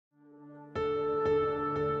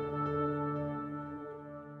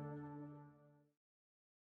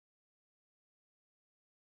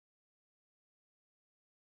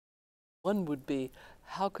One would be,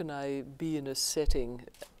 how can I be in a setting,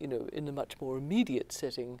 in a much more immediate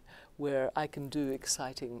setting, where I can do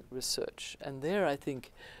exciting research? And there I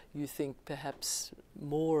think you think perhaps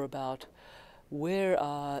more about where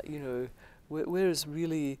is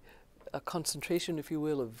really a concentration, if you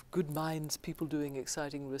will, of good minds, people doing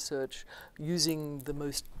exciting research, using the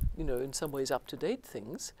most, in some ways up-to-date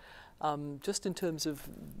things, just in terms of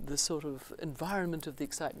the sort of environment of the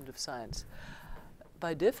excitement of science.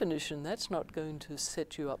 By definition, that's not going to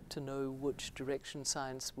set you up to know which direction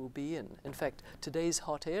science will be in. In fact, today's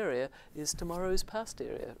hot area is tomorrow's past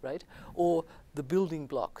area, right? Or the building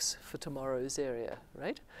blocks for tomorrow's area,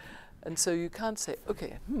 right? And so you can't say,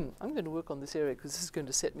 okay, I'm going to work on this area because this is going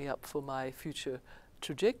to set me up for my future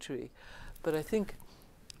trajectory. But I think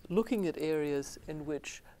looking at areas in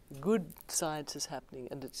which good science is happening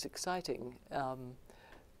and it's exciting,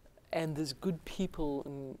 and there's good people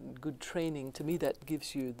and good training, to me that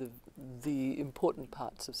gives you the important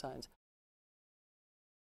parts of science.